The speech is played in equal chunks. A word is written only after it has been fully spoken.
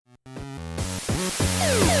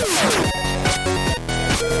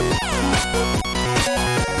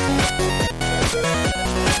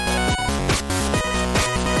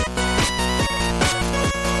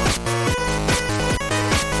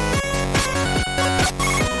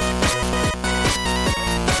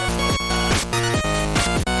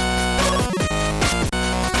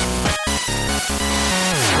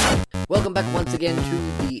welcome back once again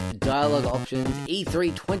to the Dialogue Options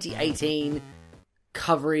E3 2018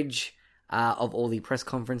 coverage of all the press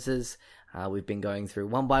conferences. We've been going through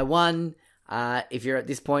one by one. If you're at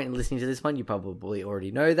this point and listening to this one, you probably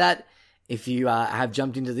already know that. If you have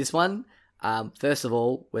jumped into this one, first of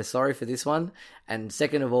all, we're sorry for this one. And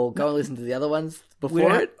second of all, go and listen to the other ones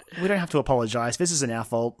before it. We don't have to apologise. This isn't our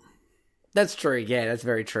fault. That's true. Yeah, that's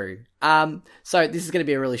very true. So this is going to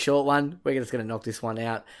be a really short one. We're just going to knock this one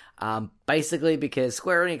out. Basically, because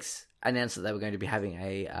Square Enix announced that they were going to be having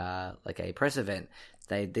a press event.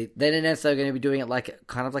 They then announced they were going to be doing it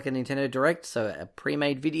kind of like a Nintendo Direct, so a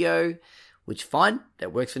pre-made video, which fine,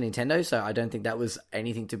 that works for Nintendo. So I don't think that was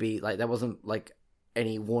anything to be that wasn't like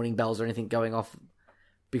any warning bells or anything going off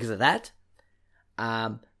because of that.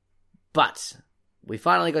 But we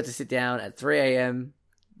finally got to sit down at 3 a.m.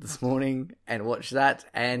 this morning and watch that.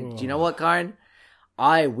 And do you know what, Karen?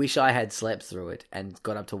 I wish I had slept through it and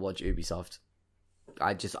got up to watch Ubisoft.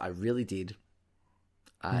 I really did.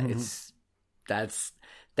 That's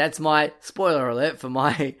my spoiler alert for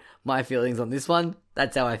my feelings on this one.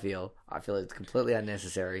 That's how I feel. I feel it's completely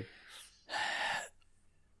unnecessary.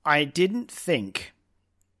 I didn't think,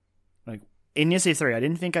 in this E3, I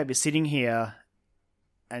didn't think I'd be sitting here,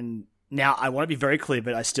 and now I want to be very clear,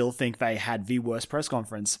 but I still think they had the worst press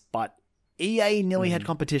conference, but EA nearly had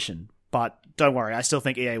competition. But don't worry, I still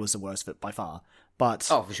think EA was the worst of it by far. But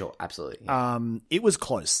oh, for sure, absolutely. Yeah. It was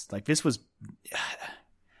close. This was,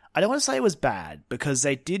 I don't want to say it was bad, because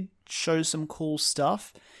they did show some cool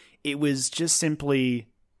stuff. It was just simply,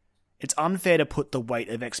 it's unfair to put the weight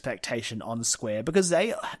of expectation on Square, because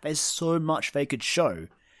there's so much they could show,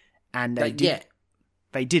 and they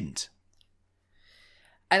didn't.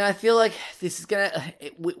 And I feel like this is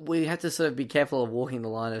we have to sort of be careful of walking the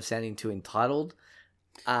line of sounding too entitled.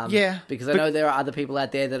 Because I know there are other people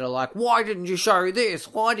out there that are like, why didn't you show this?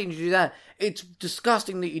 Why didn't you do that? It's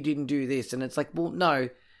disgusting that you didn't do this. And it's like, well, no.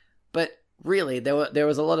 But really, there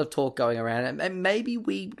was a lot of talk going around, and maybe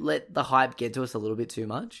we let the hype get to us a little bit too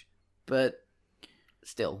much. But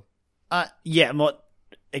still.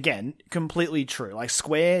 Again, completely true.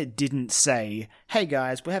 Square didn't say, hey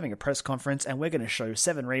guys, we're having a press conference and we're going to show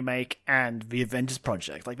 7 Remake and the Avengers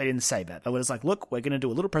Project. They didn't say that. They were just look, we're going to do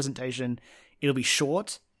a little presentation. It'll be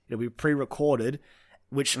short. It'll be pre-recorded,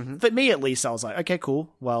 which for me at least, I was like, okay,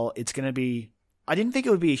 cool. Well, it's going to be, I didn't think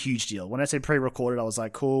it would be a huge deal. When I said pre-recorded, I was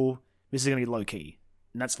like, cool, this is going to be low-key,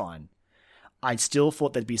 and that's fine. I still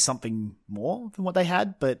thought there'd be something more than what they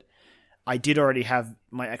had, but I did already have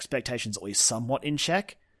my expectations at least somewhat in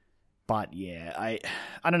check. But yeah, I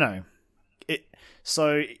don't know.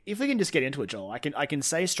 So if we can just get into it, Joel, I can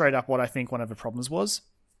say straight up what I think one of the problems was.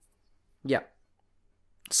 Yeah.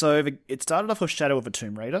 So it started off with Shadow of a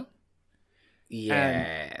Tomb Raider.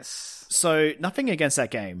 Yes. So nothing against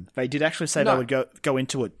that game. They did actually say they would go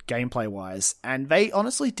into it gameplay wise, and they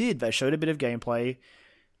honestly did. They showed a bit of gameplay,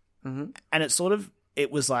 and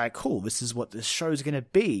it was like, cool, this is what this show's going to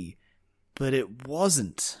be, but it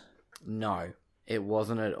wasn't. No, it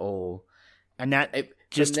wasn't at all. And that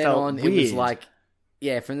just felt weird. It was like,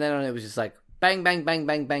 from then on, it was just like bang, bang, bang,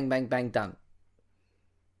 bang, bang, bang, bang, done.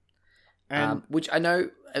 Which I know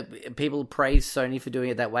people praise Sony for doing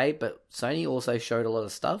it that way, but Sony also showed a lot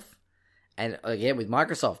of stuff. And again, with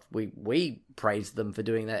Microsoft, we praised them for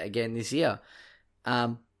doing that again this year.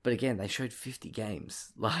 But again, they showed 50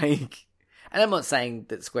 games. And I'm not saying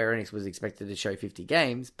that Square Enix was expected to show 50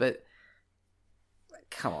 games, but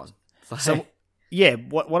come on.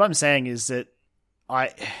 What I'm saying is that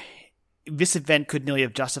this event could nearly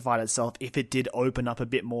have justified itself if it did open up a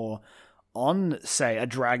bit more on, say, a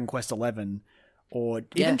Dragon Quest XI, or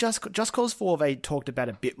even Just Cause 4. They talked about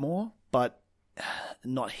a bit more, but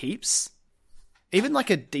not heaps. Even a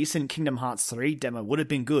decent Kingdom Hearts 3 demo would have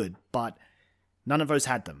been good, but none of those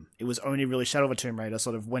had them. It was only really Shadow of a Tomb Raider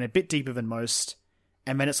sort of went a bit deeper than most,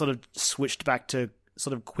 and then it sort of switched back to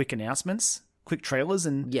sort of quick announcements, quick trailers,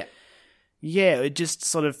 and it just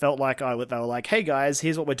sort of felt like they were like, hey guys,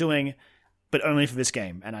 here's what we're doing, but only for this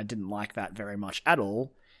game, and I didn't like that very much at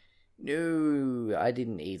all. No, I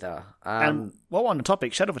didn't either. And while on the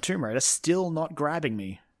topic, Shadow of a Tomb Raider still not grabbing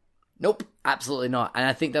me. Nope, absolutely not. And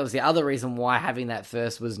I think that was the other reason why having that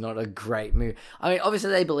first was not a great move. I mean, obviously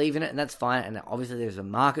they believe in it, and that's fine, and obviously there's a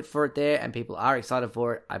market for it there, and people are excited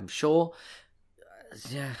for it, I'm sure.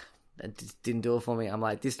 That just didn't do it for me. I'm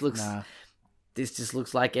like, this just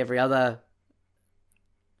looks like every other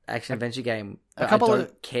action-adventure game. But I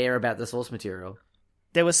don't care about the source material.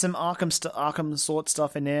 There was some Arkham sort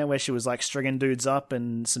stuff in there where she was stringing dudes up,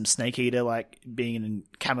 and some Snake Eater being in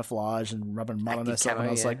camouflage and rubbing mud on herself. And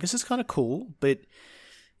I was like, this is kind of cool, but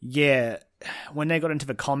yeah, when they got into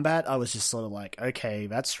the combat, I was just sort of like, okay,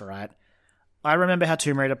 that's right. I remember how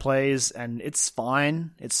Tomb Raider plays, and it's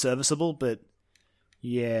fine, it's serviceable, but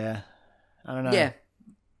yeah, I don't know. Yeah.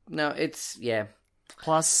 No, it's, yeah.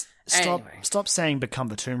 Plus, stop saying become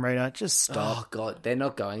the Tomb Raider. Just stop. Oh, God, they're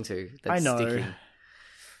not going to. That's I know. sticking.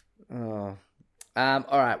 Oh. All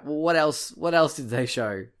right, well, what else did they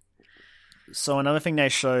show? So another thing they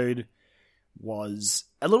showed was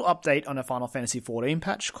a little update on a Final Fantasy XIV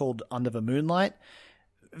patch called Under the Moonlight.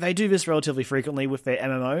 They do this relatively frequently with their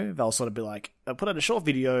MMO. They'll sort of be like, they'll put out a short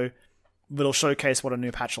video that'll showcase what a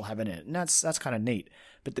new patch will have in it, and that's kind of neat.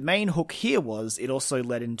 But the main hook here was it also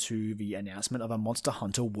led into the announcement of a Monster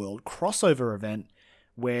Hunter World crossover event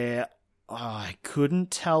where I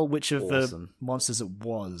couldn't tell which of the monsters it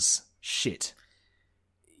was. Shit.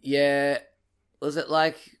 Yeah, was it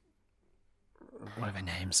like... What are their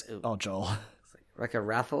names? Oh, Joel. Like a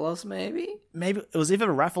Rathalos, maybe? Maybe it was either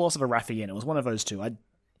a Rathalos or a Rathian. It was one of those two. I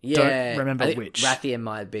don't remember which. Rathian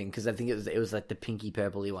might have been, because I think it was like the pinky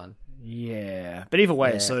purpley one. Yeah, but either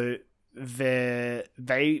way, so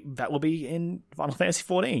that will be in Final Fantasy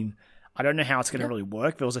XIV. I don't know how it's going to really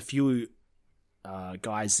work. There was a few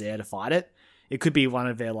guys there to fight it. It could be one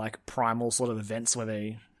of their like primal sort of events where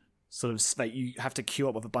they sort of that you have to queue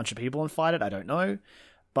up with a bunch of people and fight it. I don't know,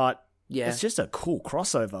 but it's just a cool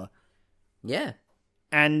crossover. Yeah,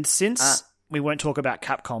 and since we won't talk about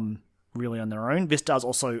Capcom really on their own, this does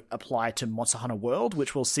also apply to Monster Hunter World,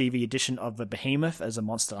 which will see the addition of the Behemoth as a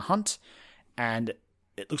monster to hunt, and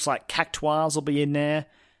it looks like Cactuars will be in there,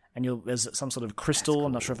 and there's some sort of crystal. Cool.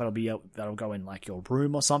 I'm not sure if that'll go in like your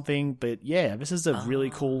room or something, but yeah, this is a really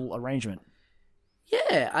cool arrangement.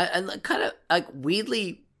 Yeah, and kind of like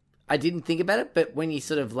weirdly, I didn't think about it, but when you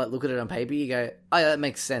sort of like look at it on paper, you go, "Oh, yeah, that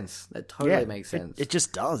makes sense. That totally makes sense." It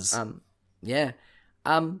just does. Yeah.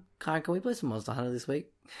 Karen, can we play some Monster Hunter this week?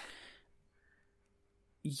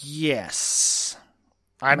 Yes.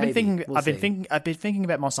 I've been thinking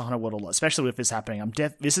about Monster Hunter World a lot, especially with this happening.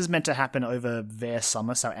 This is meant to happen over their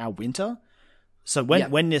summer, so our winter. So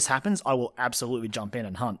when this happens, I will absolutely jump in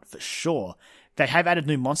and hunt for sure. They have added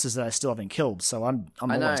new monsters that I still haven't killed, so I'm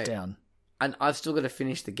almost down. And I've still got to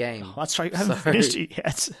finish the game. Oh, that's right, I haven't finished it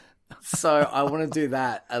yet. So I want to do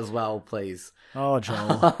that as well, please. Oh,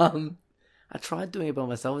 Joel. I tried doing it by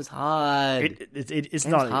myself. It's hard. It's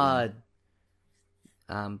not hard.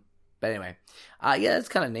 But anyway, yeah, it's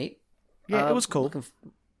kind of neat. Yeah, it was cool.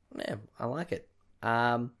 Yeah, I like it.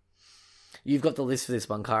 You've got the list for this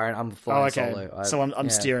one, Karen. I'm flying solo. So I'm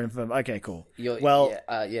steering for them. Okay, cool.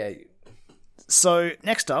 Yeah. So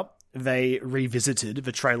next up, they revisited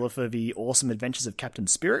the trailer for the Awesome Adventures of Captain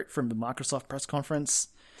Spirit from the Microsoft press conference.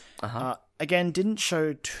 Again, didn't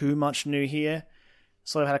show too much new here.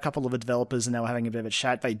 So I had a couple of the developers and they were having a bit of a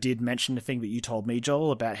chat. They did mention the thing that you told me,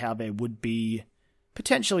 Joel, about how there would be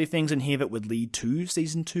potentially things in here that would lead to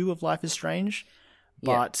Season 2 of Life is Strange.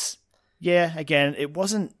 But, yeah again, it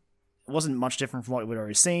wasn't much different from what we'd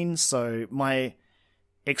already seen, so my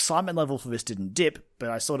excitement level for this didn't dip, but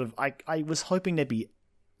I was hoping there'd be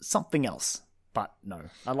something else. But no,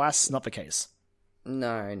 alas, not the case.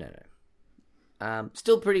 No.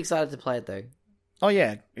 Still pretty excited to play it, though. Oh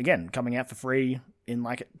yeah, again, coming out for free in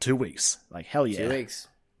like 2 weeks. Like, hell yeah. 2 weeks.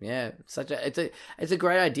 Yeah, it's a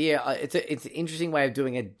great idea. It's an interesting way of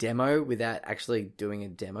doing a demo without actually doing a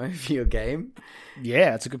demo for your game.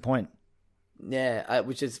 Yeah, that's a good point. Yeah,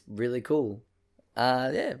 which is really cool.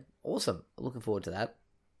 Yeah, awesome. Looking forward to that.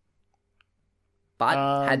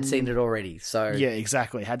 But had seen it already, so yeah,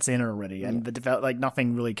 exactly. Had seen it already, and the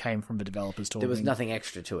nothing really came from the developers talking. There was nothing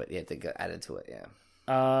extra to it yet that got added to it. Yeah.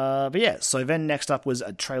 But yeah, so then next up was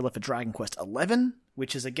a trailer for Dragon Quest XI,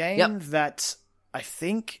 which is a game that I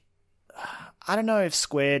think, I don't know if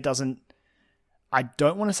Square doesn't, I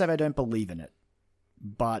don't want to say they don't believe in it,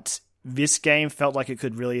 but this game felt like it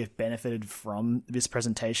could really have benefited from this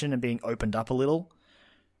presentation and being opened up a little.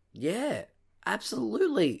 Yeah,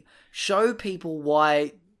 absolutely. Show people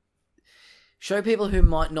who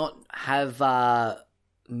might not have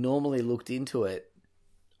normally looked into it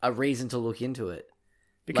a reason to look into it.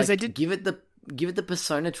 Because they did give it the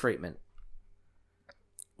Persona treatment.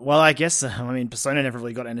 Well, I guess Persona never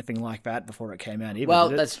really got anything like that before it came out. Either, well,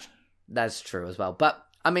 that's true as well. But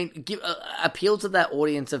I mean, appeal to that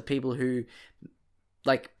audience of people who,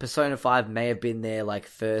 like, Persona 5 may have been their like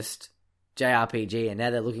first JRPG, and now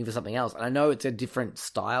they're looking for something else. And I know it's a different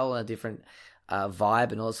style and a different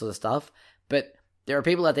vibe and all that sort of stuff. But there are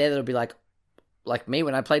people out there that'll be like me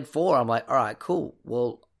when I played 4. I'm like, all right, cool.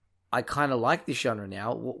 Well, I kind of like this genre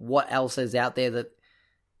now. What else is out there that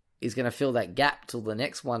is going to fill that gap till the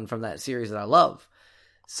next one from that series that I love?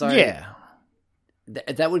 So yeah,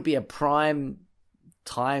 that would be a prime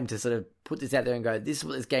time to sort of put this out there and go, this is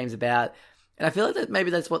what this game's about. And I feel like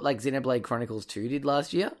maybe that's what like Xenoblade Chronicles 2 did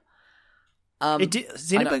last year. It did.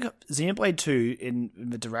 Xenoblade 2 in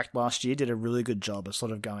the Direct last year did a really good job of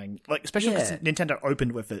sort of going, like, especially because Nintendo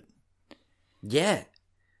opened with it. Yeah.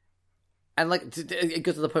 And like, it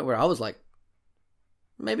got to the point where I was like,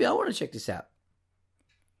 maybe I want to check this out.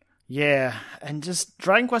 Yeah, and just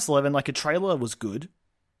Dragon Quest XI, like, a trailer was good.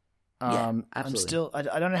 Absolutely. I'm still, I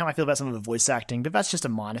don't know how I feel about some of the voice acting, but that's just a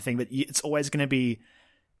minor thing. But it's always going to be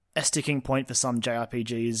a sticking point for some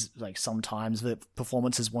JRPGs. Like, sometimes the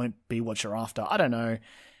performances won't be what you're after. I don't know.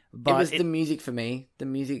 But it was the music for me. The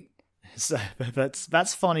music. So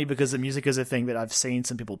that's funny because the music is a thing that I've seen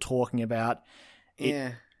some people talking about.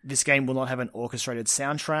 This game will not have an orchestrated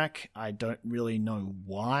soundtrack. I don't really know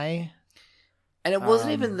why. And it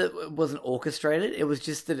wasn't even that it wasn't orchestrated. It was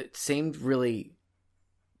just that it seemed really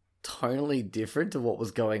tonally different to what was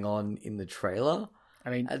going on in the trailer. I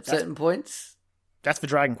mean, at certain points. That's the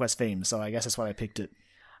Dragon Quest theme, so I guess that's why I picked it.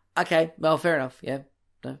 Okay, well, fair enough. Yeah,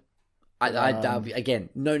 no, I again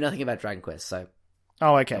know nothing about Dragon Quest, so.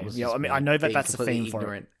 Oh, okay. Yeah, I mean, I know that's the theme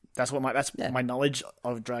ignorant. For it. That's my knowledge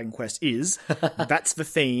of Dragon Quest is. That's the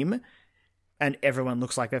theme, and everyone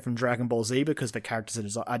looks like they're from Dragon Ball Z because the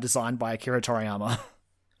characters are designed by Akira Toriyama.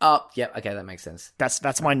 Oh, yeah, okay, that makes sense.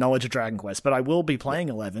 That's my knowledge of Dragon Quest, but I will be playing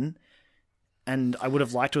 11, and I would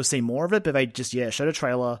have liked to have seen more of it, but they just showed a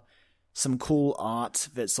trailer. Some cool art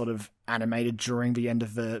that sort of animated during the end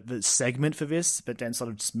of the segment for this, but then sort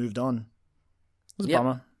of just moved on. It was a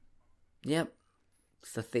bummer. Yep.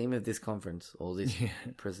 It's the theme of this conference, or this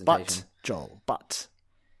presentation. But, Joel,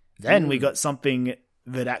 then we got something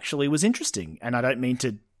that actually was interesting, and I don't mean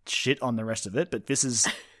to shit on the rest of it, but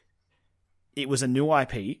it was a new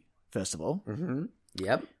IP, first of all. Mm-hmm.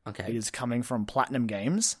 Yep, okay. It is coming from Platinum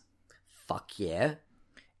Games. Fuck yeah.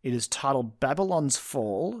 It is titled Babylon's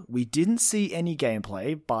Fall. We didn't see any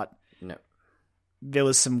gameplay, but there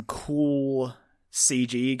was some cool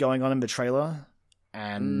CG going on in the trailer,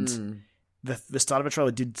 and the start of the trailer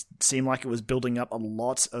did seem like it was building up a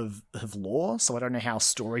lot of lore, so I don't know how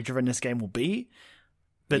story-driven this game will be.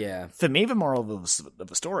 But for me, the moral of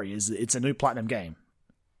the story is it's a new Platinum game.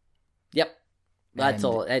 Yep. That's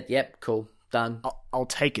all. Yep, cool. Done. I'll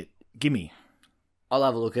take it. Gimme. I'll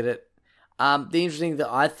have a look at it. The interesting thing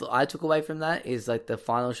that I took away from that is like the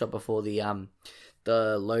final shot before the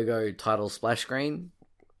logo title splash screen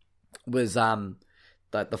was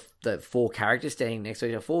like the four characters standing next to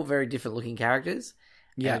each other, four very different looking characters.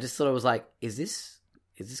 Yeah, and I just sort of was like, is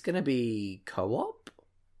this going to be co-op?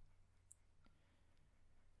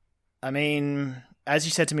 I mean, as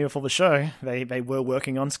you said to me before the show, they were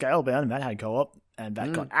working on Scalebound, and that had co-op, and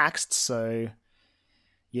that got axed. So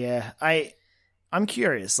yeah, I'm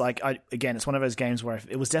curious. Like, again, it's one of those games where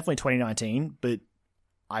it was definitely 2019, but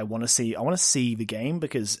I want to see the game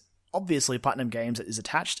because obviously Platinum Games is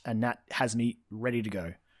attached, and that has me ready to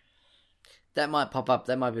go. That might pop up.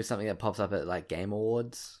 That might be something that pops up at like Game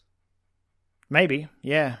Awards. Maybe,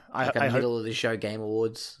 yeah. I middle of the show Game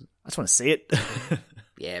Awards. I just want to see it.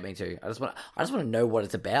 Yeah, me too. I just want to know what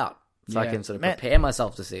it's about so I can sort of prepare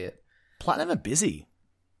myself to see it. Platinum are busy.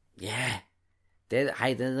 Yeah, they're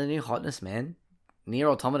the new hotness, man. Nier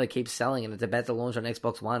Automata keeps selling, and it's about to launch on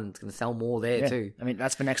Xbox One. It's going to sell more there, too. I mean,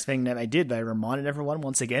 that's the next thing that they did. They reminded everyone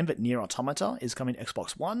once again that Nier Automata is coming to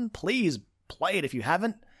Xbox One. Please play it if you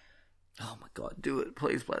haven't. Oh my god, do it.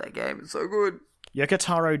 Please play that game. It's so good. Yoko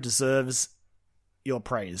Taro deserves your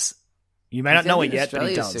praise. You may not know it yet, but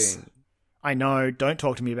he does. Soon. I know. Don't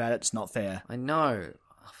talk to me about it. It's not fair. I know.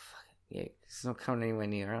 Oh, fuck. Yeah, it's not coming anywhere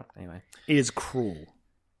near it. Anyway. It is cruel,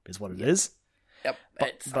 is what it is. Yep.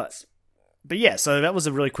 But yeah, so that was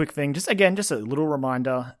a really quick thing. Just a little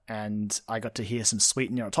reminder, and I got to hear some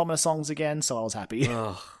sweet Nier Automata songs again, so I was happy.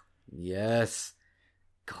 Oh, yes.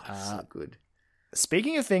 God, it's so good.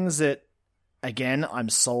 Speaking of things that, again, I'm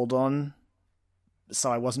sold on,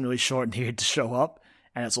 so I wasn't really sure it needed to show up,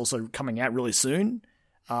 and it's also coming out really soon.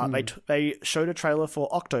 They showed a trailer for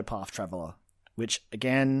Octopath Traveler, which,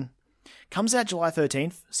 again, comes out July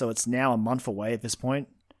 13th, so it's now a month away at this point.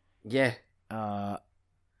 Yeah.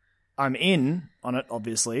 I'm in on it,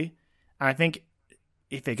 obviously. And I think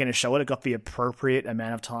if they're going to show it, it got the appropriate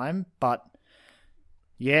amount of time. But,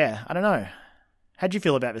 yeah, I don't know. How'd you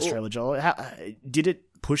feel about this trailer, Joel? Did it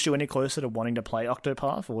push you any closer to wanting to play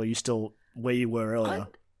Octopath, or were you still where you were earlier?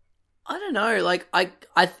 I don't know. Like,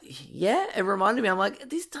 it reminded me. I'm like,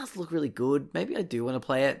 this does look really good. Maybe I do want to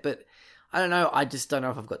play it, but I don't know. I just don't know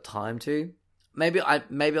if I've got time to. Maybe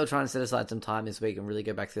I'll try and set aside some time this week and really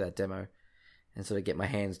go back through that demo and sort of get my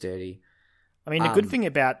hands dirty. I mean, a good thing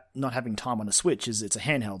about not having time on a Switch is it's a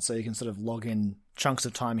handheld, so you can sort of log in chunks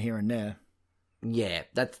of time here and there. Yeah,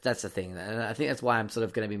 that's the thing, and I think that's why I'm sort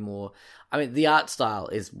of going to be more. I mean, the art style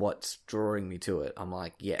is what's drawing me to it. I'm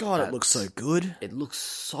like, yeah, God, it looks so good. It looks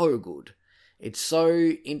so good. It's so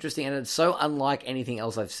interesting, and it's so unlike anything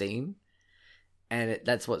else I've seen, and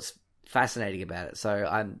that's what's fascinating about it. So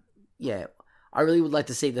I really would like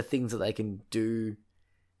to see the things that they can do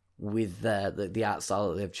with the art style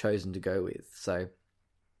that they've chosen to go with. So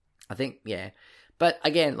I think, yeah. But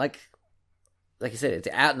again, like I said, it's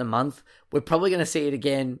out in a month. We're probably going to see it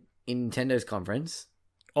again in Nintendo's conference.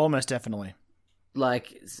 Almost definitely.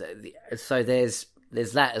 Like, so there's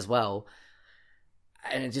that as well.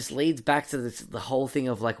 And it just leads back to the whole thing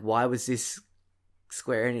of, like, why was this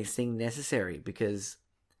Square Enix thing necessary? Because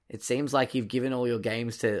it seems like you've given all your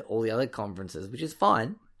games to all the other conferences, which is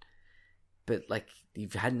fine. But, like,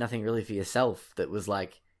 you've had nothing really for yourself that was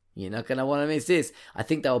like, you're not going to want to miss this. I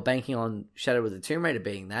think they were banking on Shadow of the Tomb Raider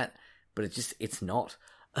being that, but it's not.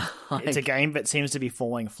 Like, it's a game that seems to be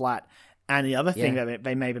falling flat. And the other thing that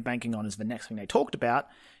they may be banking on is the next thing they talked about.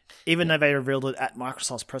 Even though they revealed it at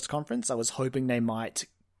Microsoft's press conference, I was hoping they might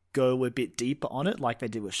go a bit deeper on it, like they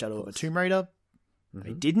did with Shadow of the Tomb Raider. Mm-hmm.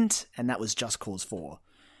 They didn't, and that was Just Cause 4.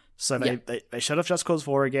 So they shut off Just Cause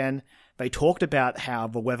 4 again. They talked about how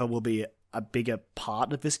the weather will be a bigger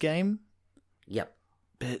part of this game. Yep.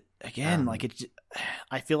 But again,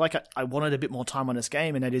 I feel like I wanted a bit more time on this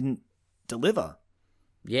game, and they didn't deliver.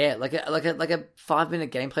 Yeah, like a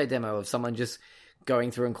 5-minute gameplay demo of someone just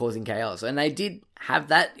going through and causing chaos, and they did have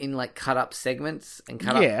that in like cut up segments and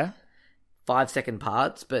cut up 5-second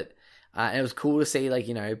parts. But and it was cool to see, like,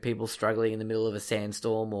 you know, people struggling in the middle of a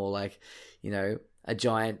sandstorm, or like, you know, a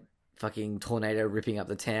giant fucking tornado ripping up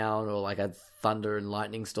the town, or like a thunder and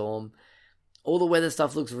lightning storm. All the weather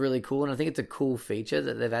stuff looks really cool, and I think it's a cool feature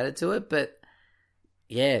that they've added to it. But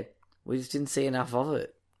yeah, we just didn't see enough of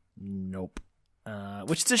it. Nope.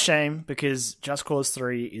 Which is a shame, because Just Cause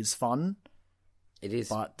 3 is fun. It is.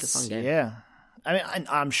 But it's a fun game. Yeah. I mean,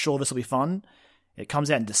 I'm sure this will be fun. It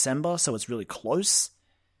comes out in December, so it's really close.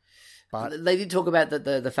 But they did talk about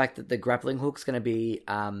the fact that the grappling hook's going to be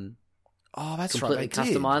that's completely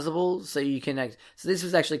customizable, so you can so this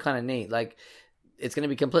was actually kind of neat. Like, it's going to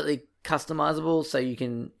be completely customizable, so you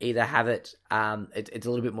can either have it it's a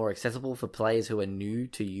little bit more accessible for players who are new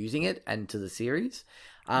to using it and to the series.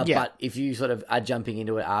 But if you sort of are jumping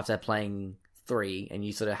into it after playing 3, and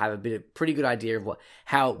you sort of have pretty good idea of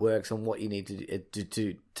how it works and what you need to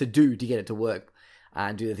do to get it to work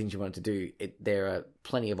and do the things you want it to do, there are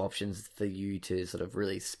plenty of options for you to sort of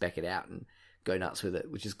really spec it out and go nuts with it,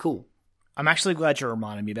 which is cool. I'm actually glad you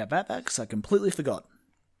reminded me about that, because I completely forgot.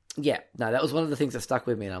 Yeah, no, that was one of the things that stuck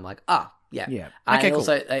with me, and I'm like, yeah. Yeah. Okay, cool.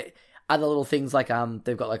 Also, other little things like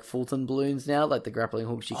they've got like Fulton balloons now, like the grappling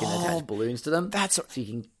hooks, you can attach balloons to them. So you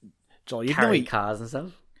can Joel, carry cars and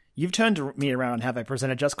stuff. You've turned me around on how they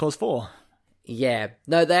presented Just Cause 4. Yeah.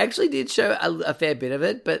 No, they actually did show a fair bit of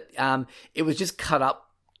it, but it was just cut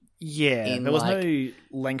up. Yeah, there was no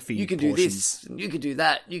lengthy you can portions. do this, you can do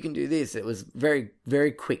that, you can do this. It was very,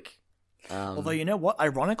 very quick. Although, you know what?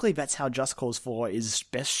 Ironically, that's how Just Cause 4 is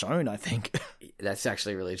best shown, I think. That's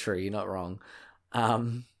actually really true. You're not wrong.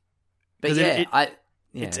 But yeah,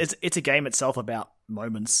 it's a game itself about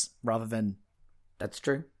moments rather than... That's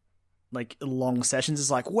true. Like, long sessions.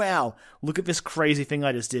 It's like, wow, look at this crazy thing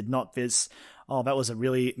I just did. Not this, that was a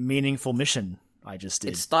really meaningful mission I just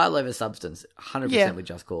did. It's style over substance, 100% with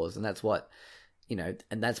Just Cause. And that's what,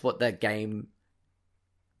 and that's what that game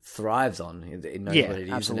thrives on. It knows what it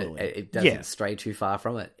is, absolutely. And it doesn't stray too far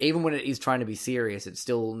from it. Even when it is trying to be serious, it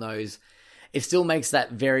still makes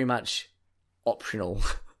that very much optional.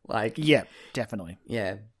 Like, yeah, definitely.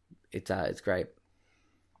 Yeah, it's great.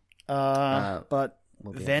 But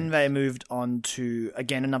then they moved on to,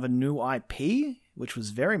 again, another new IP, which was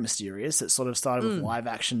very mysterious. It sort of started with live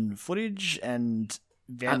action footage, and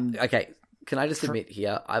then... okay, can I just admit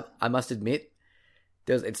here, I must admit,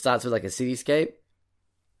 it starts with like a cityscape.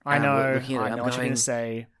 I know what you're going to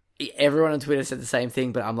say. Everyone on Twitter said the same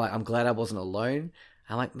thing, but I'm like, I'm glad I wasn't alone.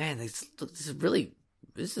 I'm like, man, this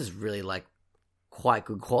is really like quite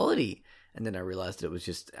good quality. And then I realized that it was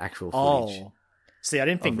just actual footage. Oh, see, I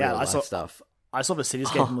didn't think that. I saw the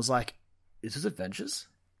cityscape and was like, is this Adventures?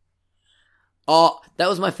 Oh, that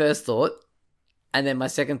was my first thought. And then my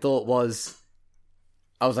second thought was,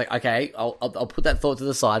 I was like, okay, I'll put that thought to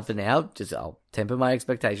the side for now. Just I'll temper my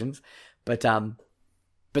expectations. But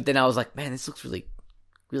then I was like, man, this looks really,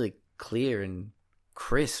 really clear and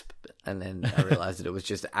crisp. And then I realized that it was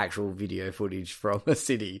just actual video footage from a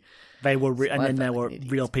city. They were, and then there were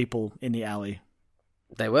real people in the alley.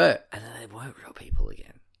 They were, and then they weren't real people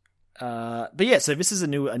again. But yeah, so this is a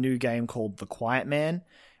new game called The Quiet Man,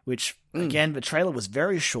 which again the trailer was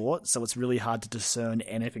very short, so it's really hard to discern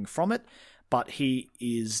anything from it. But he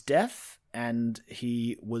is deaf, and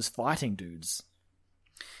he was fighting dudes.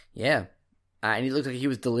 Yeah, and he looked like he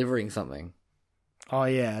was delivering something. Oh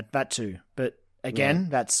yeah, that too. But again,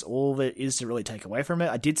 that's all there is to really take away from it.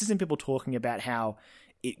 I did see some people talking about how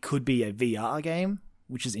it could be a VR game,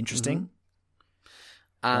 which is interesting.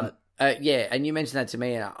 Yeah, and you mentioned that to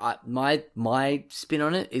me, and my spin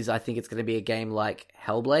on it is I think it's going to be a game like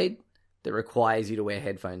Hellblade that requires you to wear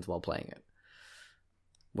headphones while playing it.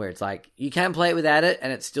 Where it's like, you can play it without it,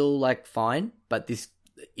 and it's still, like, fine, but this,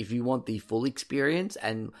 if you want the full experience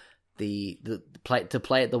and the play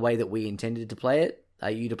it the way that we intended to play it,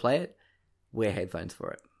 you to play it, wear headphones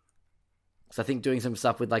for it. So I think doing some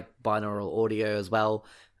stuff with, like, binaural audio as well,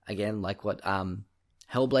 again, like what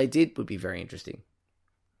Hellblade did, would be very interesting.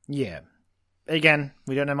 Yeah. Again,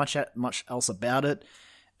 we don't know much else about it.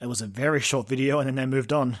 It was a very short video, and then they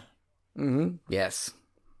moved on. Mm-hmm. Yes.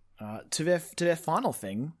 To their final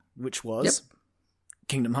thing, which was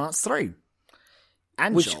Kingdom Hearts 3.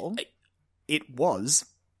 And Joel, it was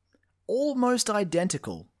almost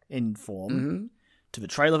identical in form to the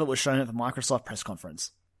trailer that was shown at the Microsoft press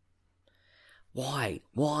conference. Why?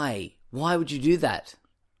 Why would you do that?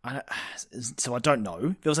 So I don't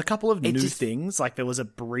know. There was a couple of new things, like there was a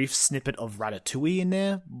brief snippet of Ratatouille in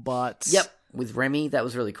there, but with Remy, that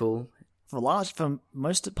was really cool. For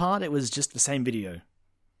most part, it was just the same video.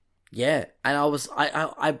 Yeah, and I was,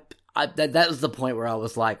 that was the point where I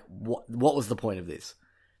was like, what was the point of this?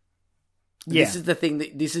 Yeah. This is the thing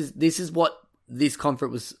that this is what this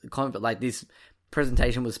this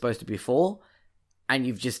presentation was supposed to be for, and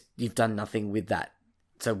you've done nothing with that.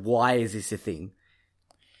 So why is this a thing?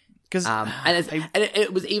 Because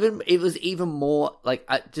it was even more like,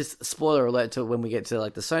 just spoiler alert to when we get to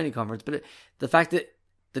like the Sony conference, but the fact that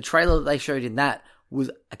the trailer that they showed in that was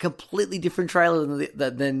a completely different trailer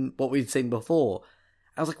than what we'd seen before.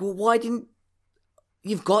 I was like, well, why didn't...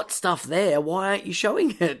 You've got stuff there. Why aren't you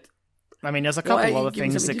showing it? I mean, there's a couple other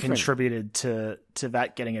things that contributed to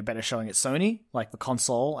that getting a better showing at Sony, like the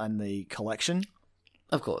console and the collection.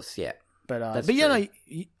 Of course, yeah. But yeah,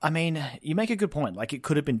 no, I mean, you make a good point. Like, it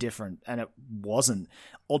could have been different, and it wasn't.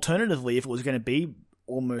 Alternatively, if it was going to be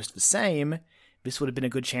almost the same, this would have been a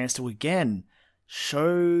good chance to, again,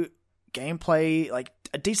 show gameplay, like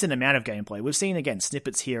a decent amount of gameplay. We've seen, again,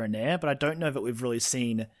 snippets here and there, but I don't know that we've really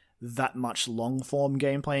seen that much long-form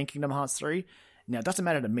gameplay in Kingdom Hearts 3. Now, it doesn't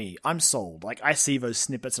matter to me. I'm sold. Like, I see those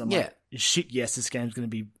snippets and I'm like, shit, yes, this game's going to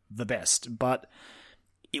be the best. But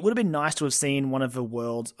it would have been nice to have seen one of the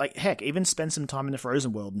worlds, like, heck, even spend some time in the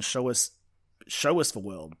Frozen world and show us the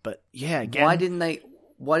world. But yeah, again...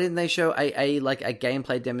 Why didn't they show a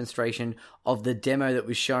gameplay demonstration of the demo that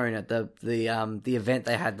was shown at the event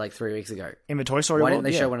they had like 3 weeks ago? In the Toy Story World? Why didn't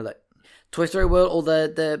they show one of the Toy Story World or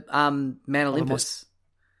the Mount Olympus?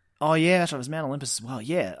 Oh yeah, that's right, it was Mount Olympus as well.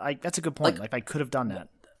 Yeah, that's a good point. Like they could have done that.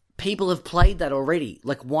 People have played that already.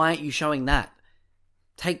 Like, why aren't you showing that?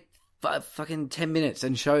 Take fucking 10 minutes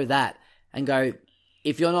and show that and go,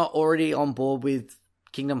 if you're not already on board with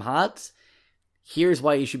Kingdom Hearts, here's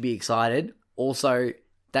why you should be excited. Also,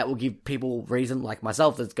 that will give people reason, like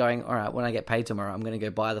myself, that's going, all right, when I get paid tomorrow, I'm going to go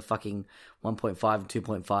buy the fucking 1.5 and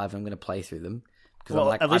 2.5 and I'm going to play through them. Because I'm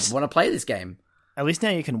like, I want to play this game. At least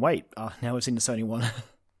now you can wait. Now we've seen the Sony one.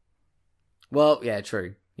 Well, yeah,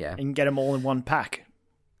 true. Yeah. And get them all in one pack.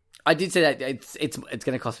 I did say that it's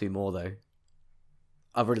going to cost me more, though.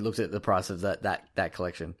 I've already looked at the price of that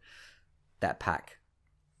collection. That pack.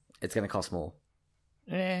 It's going to cost more.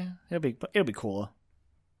 Yeah, it'll be cooler.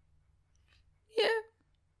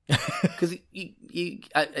 Yeah. Because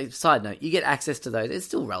side note, you get access to those. It's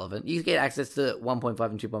still relevant. You get access to 1.5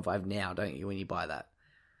 and 2.5 now, don't you? When you buy that.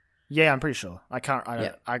 Yeah, I'm pretty sure. I can't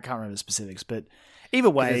remember the specifics, but either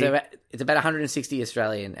way, it's about 160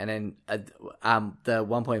 Australian, and then the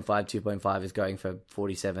 1.5, 2.5 is going for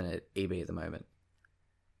 47 at eBay at the moment.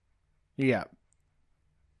 Yeah.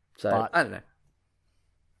 So I don't know.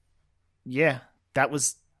 Yeah, that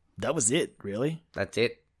was it. Really, that's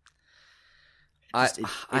it. It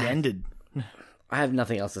ended. I have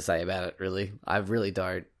nothing else to say about it, really. I really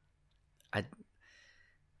don't.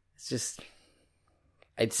 It's just...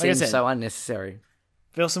 It seems so unnecessary.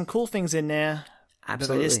 There were some cool things in there.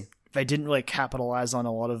 Absolutely. They didn't really capitalize on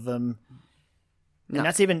a lot of them. No.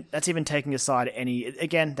 And that's even taking aside any...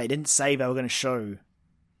 Again, they didn't say they were going to show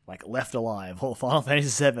like Left Alive or Final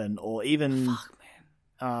Fantasy VII or even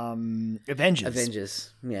Avengers.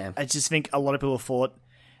 Avengers, yeah. I just think a lot of people thought...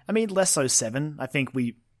 I mean, less so 7. I think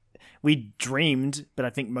we we dreamed, but I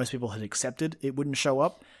think most people had accepted it wouldn't show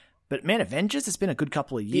up. But man, Avengers, it's been a good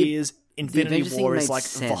couple of years. Infinity Avengers thing War is made like the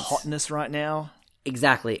sense. hotness right now.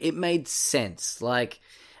 Exactly. It made sense. Like,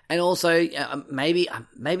 and also maybe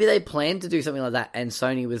they planned to do something like that, and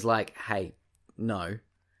Sony was like, "Hey, no,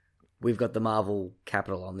 we've got the Marvel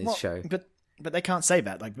capital on this show." But they can't say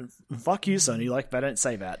that. Like, fuck you, Sony. Like, they don't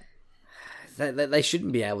say that. They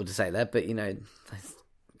shouldn't be able to say that, but anyway.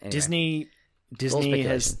 Disney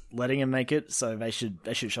has letting him make it, so they should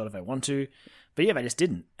shut if they want to. But yeah, they just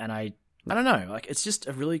didn't, and I don't know. Like, it's just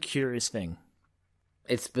a really curious thing.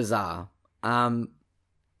 It's bizarre.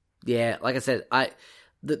 Yeah, like I said,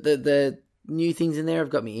 the new things in there have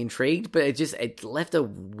got me intrigued, but it left a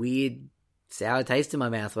weird sour taste in my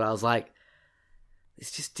mouth where I was like,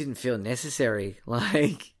 this just didn't feel necessary.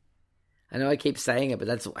 Like, I know I keep saying it, but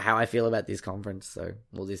that's how I feel about this conference,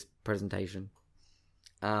 this presentation.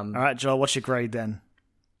 All right, Joel, what's your grade then?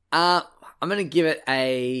 I'm going to give it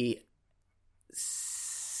a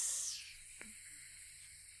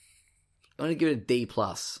D+.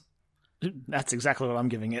 That's exactly what I'm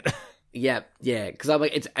giving it. Yeah, because I'm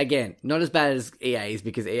like, it's, again, not as bad as EA's,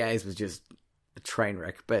 because EA's was just a train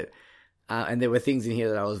wreck, but and there were things in here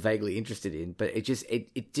that I was vaguely interested in, but it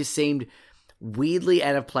just seemed weirdly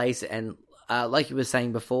out of place, and like you were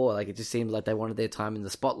saying before, like, it just seemed like they wanted their time in the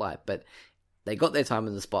spotlight, but they got their time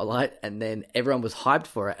in the spotlight, and then everyone was hyped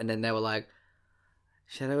for it, and then they were like,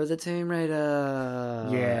 Shadow of the Tomb Raider.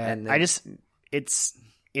 Yeah, and then,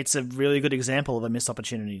 it's a really good example of a missed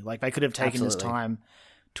opportunity. Like, they could have taken this time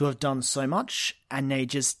to have done so much, and they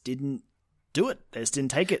just didn't do it. They just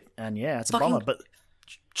didn't take it, and yeah, it's a bummer. But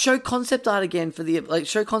show concept art again for the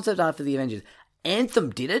Avengers.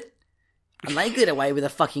 Anthem did it, and they get away with a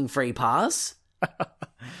fucking free pass.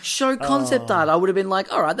 Show concept art. I would have been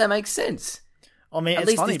like, all right, that makes sense. I mean, at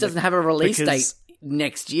least this doesn't have a release date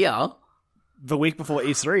next year. The week before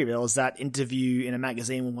E3, there was that interview in a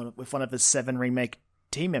magazine with one of the 7 Remake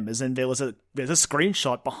team members, and there's a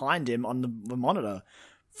screenshot behind him on the monitor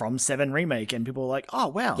from 7 Remake, and people were like, "Oh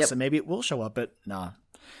wow, so maybe it will show up." But nah.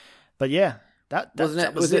 But yeah, that was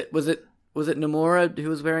it. Was it Nomura who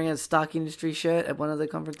was wearing a Stark Industries shirt at one of the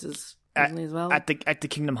conferences recently as well? At the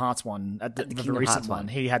Kingdom Hearts one, the recent one,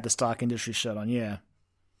 he had the Stark Industries shirt on. Yeah.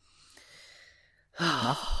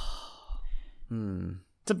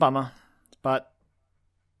 It's a bummer, but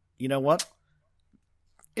you know what?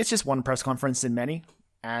 It's just one press conference in many.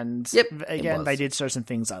 And again, they did show some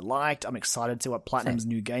things I liked. I'm excited to see what Platinum's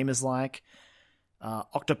new game is like.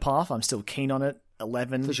 Octopath, I'm still keen on it.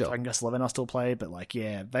 11, for sure. Dragon Quest 11 I'll still play, but like,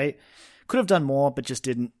 yeah, they could have done more, but just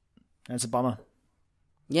didn't. And it's a bummer.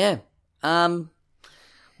 Yeah. Well,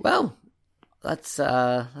 that's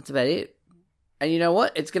about it. And you know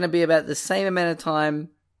what? It's going to be about the same amount of time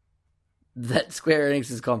that Square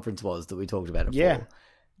Enix's conference was that we talked about it yeah. for.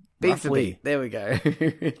 Beat for beat. There we go.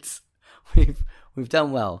 We've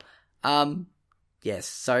done well. Yes,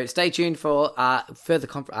 so stay tuned for further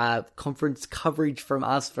conference coverage from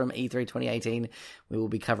us from E3 2018. We will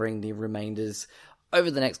be covering the remainders over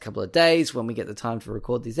the next couple of days when we get the time to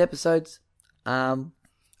record these episodes. So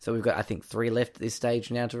we've got, I think, 3 left at this stage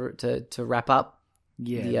now to wrap up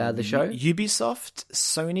the show. Ubisoft,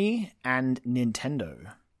 Sony, and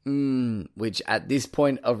Nintendo. Which at this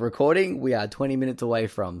point of recording, we are 20 minutes away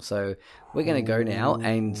from. So we're going to go now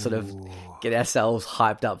and sort of get ourselves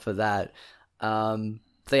hyped up for that. So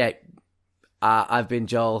yeah, I've been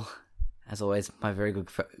Joel. As always, my very good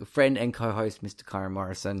friend and co-host, Mr. Kyron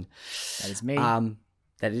Morrison. That is me.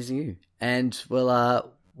 That is you. And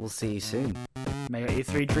we'll see you soon. May your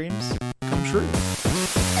E3 dreams come true.